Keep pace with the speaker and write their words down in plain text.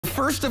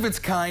first of its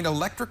kind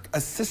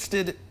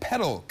electric-assisted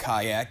pedal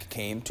kayak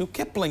came to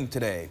Kipling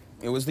today.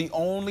 It was the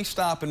only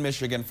stop in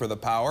Michigan for the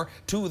Power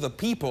to the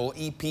People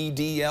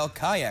EPDL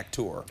kayak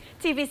tour.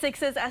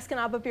 TV6's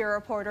Escanaba Bureau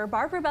reporter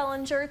Barbara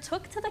Bellinger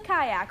took to the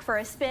kayak for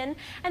a spin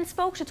and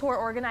spoke to tour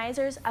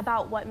organizers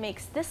about what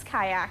makes this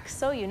kayak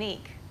so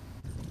unique.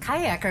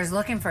 Kayakers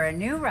looking for a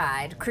new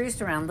ride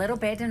cruised around Little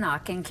Bay de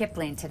Noc in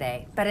Kipling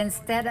today, but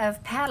instead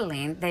of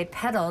paddling, they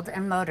pedaled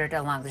and motored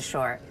along the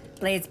shore.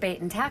 Blades Bait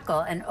and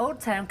Tackle and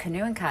Old Town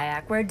Canoe and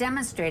Kayak were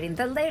demonstrating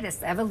the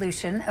latest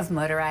evolution of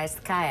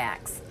motorized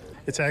kayaks.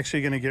 It's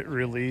actually going to get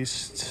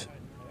released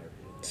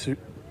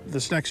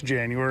this next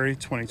January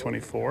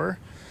 2024,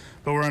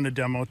 but we're on a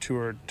demo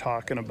tour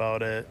talking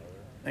about it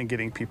and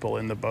getting people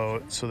in the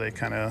boat so they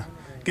kind of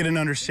get an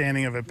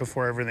understanding of it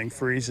before everything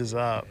freezes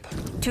up.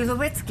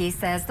 Tulowitzki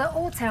says the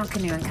Old Town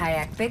Canoe and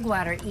Kayak Big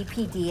Water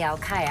EPDL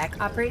kayak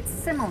operates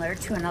similar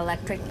to an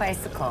electric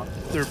bicycle.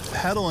 They're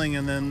pedaling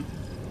and then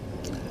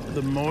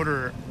the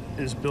motor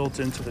is built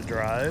into the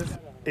drive.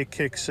 It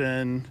kicks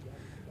in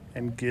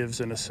and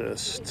gives an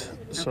assist,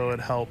 so it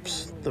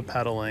helps the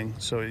pedaling,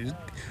 so it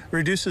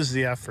reduces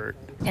the effort.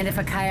 And if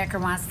a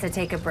kayaker wants to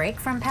take a break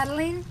from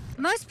pedaling?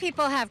 Most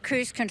people have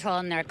cruise control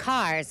in their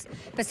cars,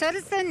 but so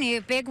does the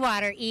new Big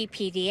Water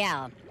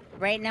EPDL.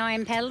 Right now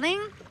I'm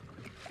pedaling.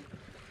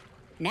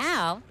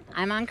 Now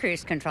I'm on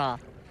cruise control.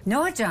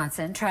 Noah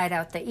Johnson tried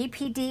out the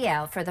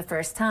EPDL for the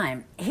first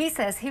time. He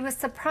says he was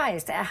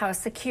surprised at how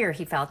secure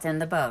he felt in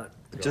the boat.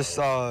 Just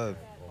how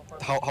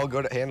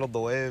good it handled the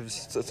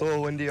waves. It's a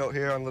little windy out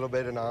here on Little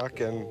Bay de Noc,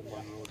 and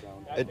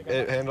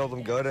it handled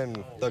them good,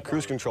 and the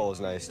cruise control is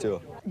nice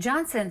too.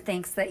 Johnson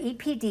thinks the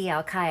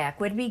EPDL kayak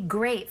would be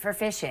great for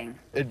fishing.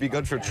 It'd be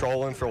good for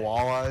trolling for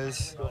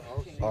walleyes,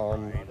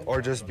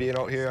 or just being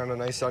out here on a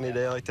nice sunny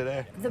day like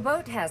today. The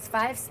boat has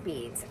 5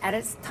 speeds. At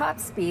its top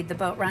speed, the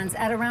boat runs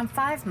at around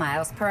 5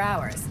 miles per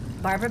hour.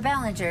 Barbara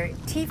Bellinger,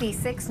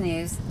 TV6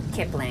 News,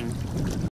 Kipling.